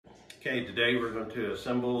Okay, today we're going to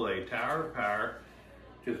assemble a Tower of Power,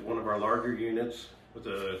 which is one of our larger units with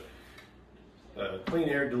a clean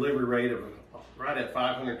air delivery rate of right at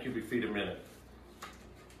 500 cubic feet a minute.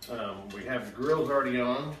 We have the grills already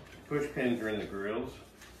on. Push pins are in the grills.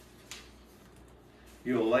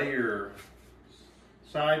 You'll lay your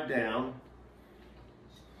side down.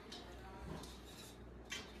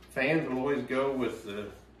 Fans will always go with the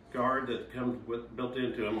guard that comes built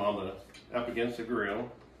into them up against the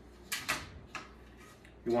grill.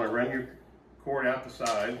 You want to run your cord out the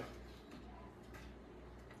side.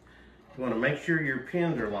 You want to make sure your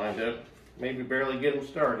pins are lined up, maybe barely get them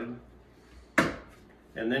started,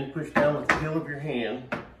 and then push down with the heel of your hand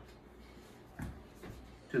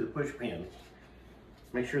to the push pins.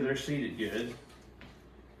 Make sure they're seated good.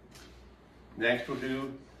 Next we'll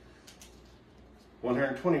do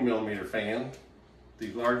 120 millimeter fan.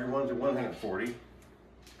 These larger ones are 140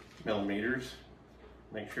 millimeters.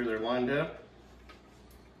 Make sure they're lined up.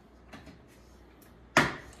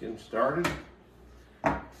 Get them started.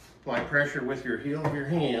 Apply pressure with your heel of your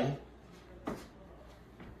hand.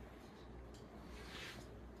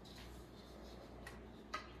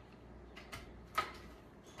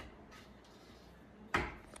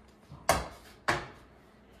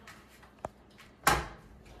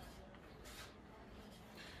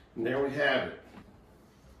 And there we have it.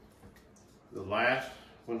 The last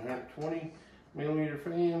 120 millimeter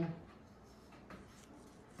fan.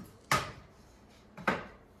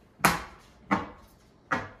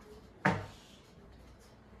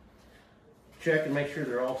 Check and make sure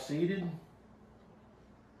they're all seated.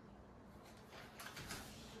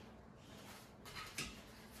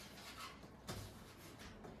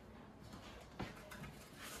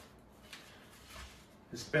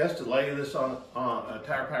 It's best to lay this on a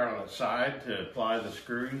Tower Power on its side to apply the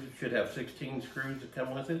screws. It should have 16 screws that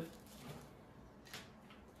come with it.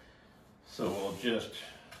 So we'll just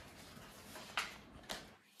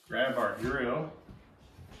grab our drill.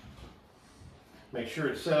 Make sure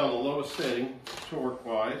it's set on the lowest setting,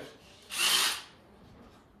 torque-wise.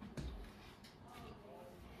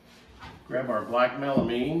 Grab our black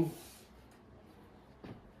melamine.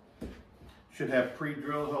 Should have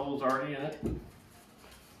pre-drilled holes already in it.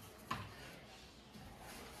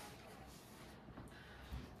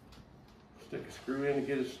 Stick a screw in to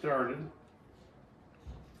get it started.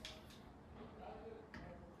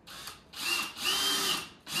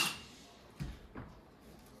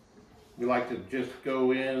 We like to just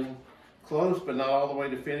go in close, but not all the way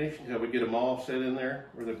to finish until we get them all set in there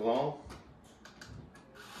where they belong.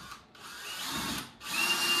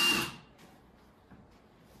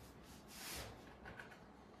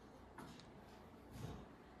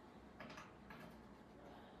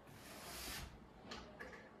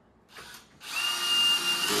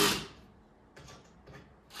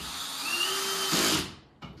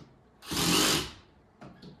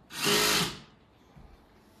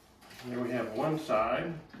 Here we have one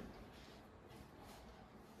side,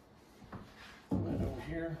 right over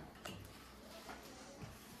here.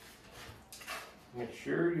 Make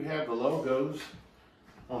sure you have the logos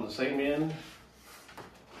on the same end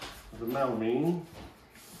of the melamine.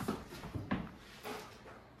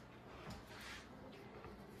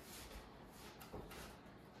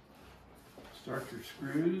 Start your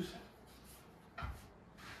screws.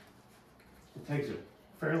 It takes a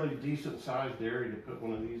fairly decent sized area to put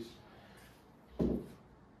one of these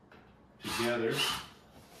together.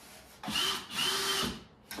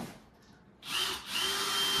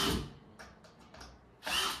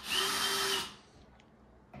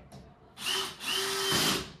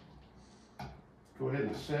 Go ahead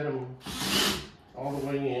and set them all the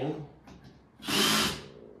way in.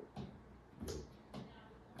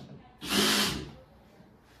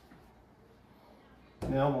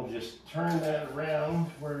 Now we'll just turn that around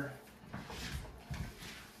where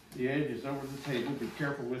the edge is over the table. Be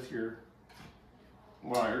careful with your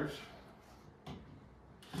wires.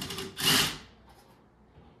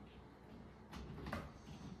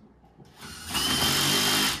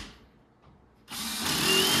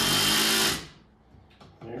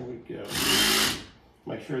 There we go.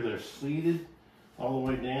 Make sure they're seated all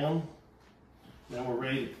the way down. Now we're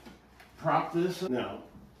ready to prop this. Now,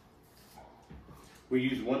 we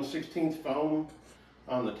use 1/16 foam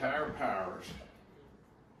on the Tower Powers.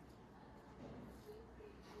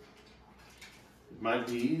 It might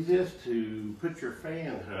be easiest to put your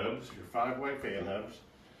fan hubs, your 5-way fan hubs.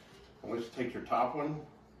 Always take your top one,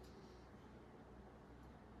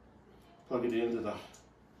 plug it into the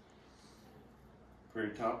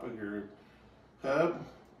very top of your hub.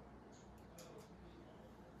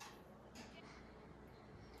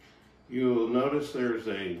 You'll notice there's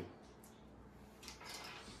a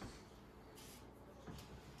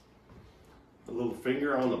a little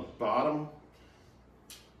finger on the bottom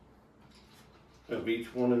of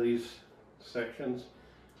each one of these sections,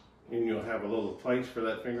 and you'll have a little place for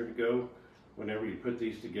that finger to go whenever you put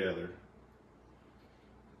these together.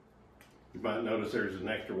 You might notice there's an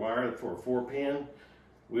extra wire for a 4-pin.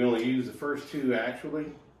 We only use the first two actually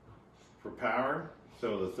for power,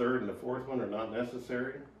 so the third and the fourth one are not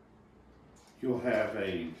necessary. You'll have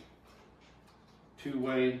a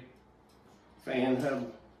 2-way fan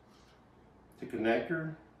hub to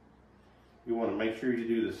connector. You want to make sure you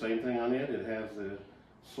do the same thing on it. It has the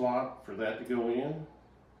slot for that to go in.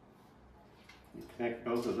 You connect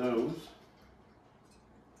both of those.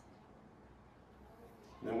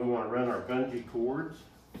 Then we want to run our bungee cords.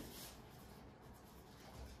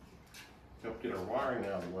 Help get our wiring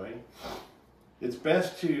out of the way. It's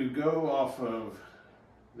best to go off of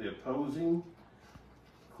the opposing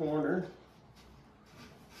corner.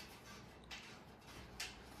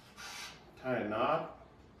 Tie a knot,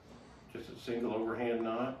 just a single overhand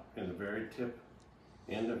knot in the very tip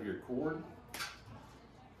end of your cord.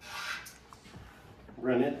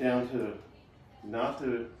 Run it down to not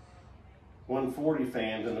the 140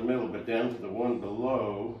 fans in the middle, but down to the one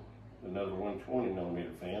below, another 120 millimeter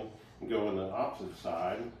fan, and go on the opposite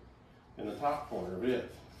side in the top corner of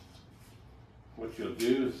it. What you'll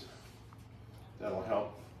do is that'll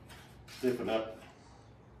help stiffen up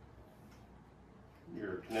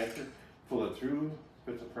your connector. Pull it through,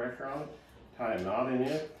 put some pressure on it, tie a knot in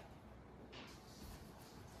it.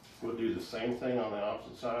 We'll do the same thing on the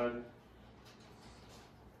opposite side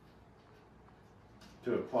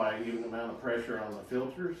to apply an even amount of pressure on the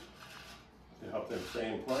filters to help them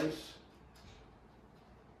stay in place.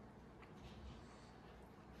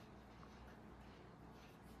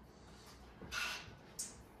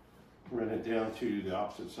 Run it down to the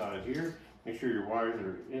opposite side here. Make sure your wires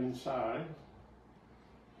are inside.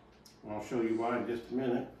 And I'll show you why in just a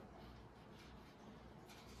minute.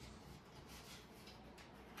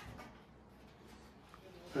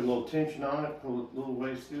 Put a little tension on it, pull it a little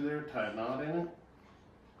ways through there, tie a knot in it.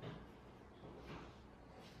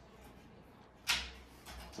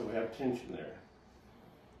 So we have tension there.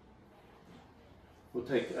 We'll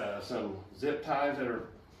take some zip ties that are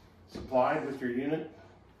supplied with your unit,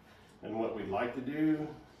 and what we'd like to do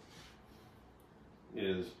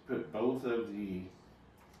is put both of the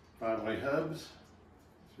 5-way hubs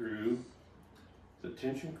through the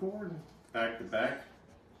tension cord back to back.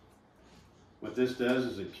 What this does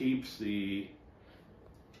is it keeps the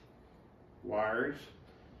wires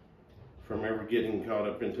from ever getting caught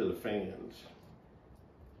up into the fans.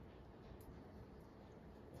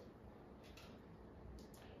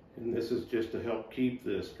 And this is just to help keep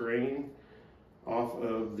the strain off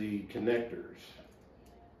of the connectors.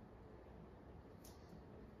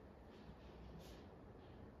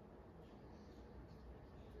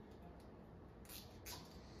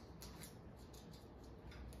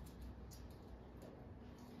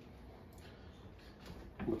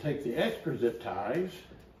 We'll take the extra zip ties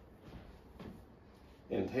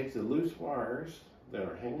and take the loose wires that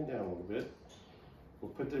are hanging down a little bit.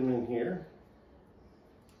 We'll put them in here.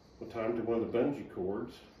 We'll tie them to one of the bungee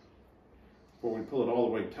cords. Before we pull it all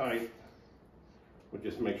the way tight, we'll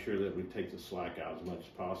just make sure that we take the slack out as much as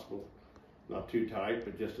possible. Not too tight,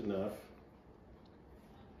 but just enough.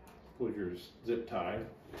 Pull your zip tie.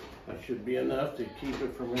 That should be enough to keep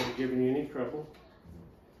it from ever giving you any trouble.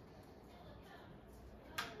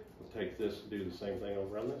 We'll take this and do the same thing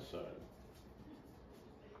over on this side.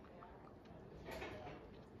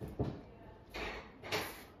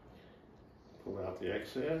 Pull out the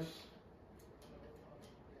excess.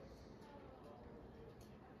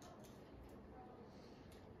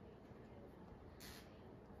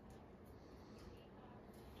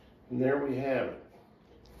 And there we have it.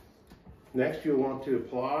 Next, you'll want to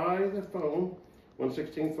apply the foam,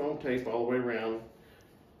 1/16 foam tape all the way around,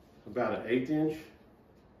 about an 1/8 inch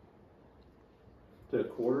to a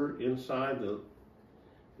quarter inside the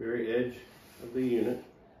very edge of the unit.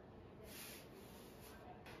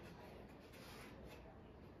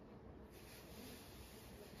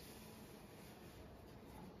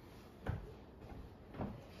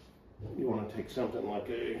 You want to take something like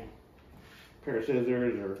a pair of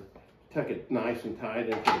scissors or tuck it nice and tight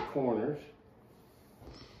into the corners.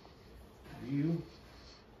 You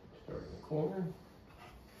start in the corner.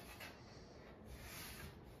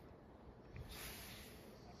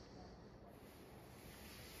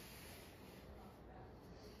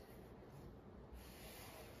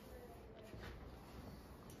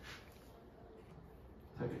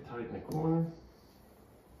 Tuck it tight in the corner.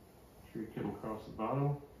 Make sure you come across the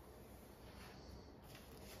bottom.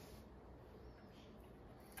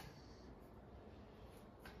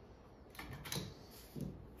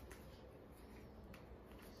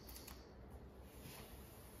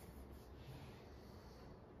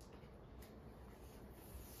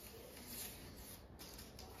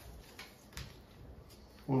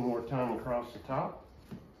 one more time across the top.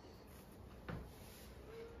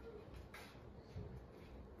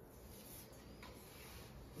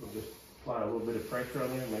 We'll just apply a little bit of pressure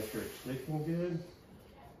on there, make sure it's sticking good.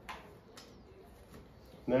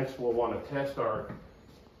 Next, we'll want to test our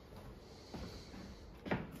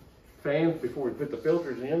fans before we put the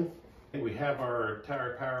filters in. We have our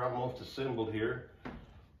tower power almost assembled here.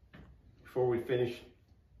 Before we finish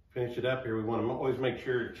it up here, we want to always make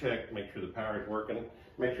sure to check, make sure the power is working,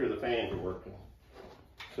 make sure the fans are working.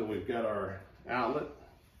 So we've got our outlet.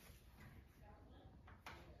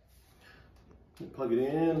 We plug it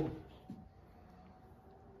in.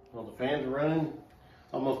 All the fans are running.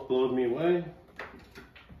 Almost blows me away.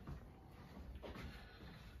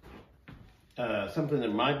 Something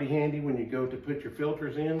that might be handy when you go to put your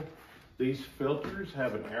filters in, these filters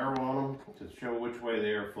have an arrow on them to show which way the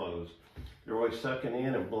air flows. They're always sucking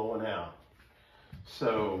in and blowing out.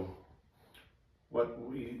 So what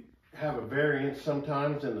we have a variance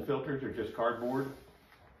sometimes in the filters are just cardboard.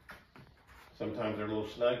 Sometimes they're a little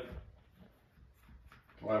snug.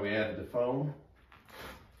 That's why we added the foam.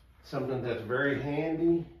 Something that's very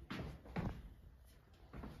handy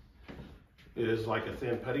is like a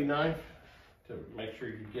thin putty knife to make sure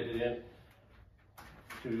you get it in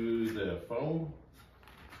to the foam.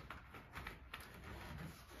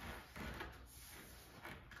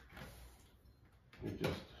 You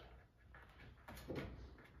just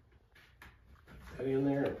put it in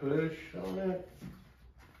there and push on it.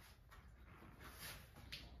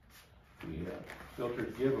 The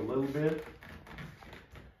filters give a little bit.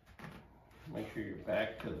 Make sure you're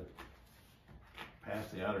back to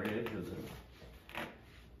past the outer edge of the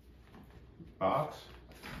box.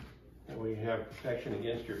 That way you have protection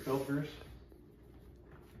against your filters.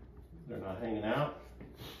 They're not hanging out.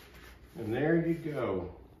 And there you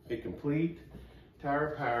go, a complete Tower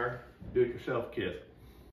of Power do-it-yourself kit.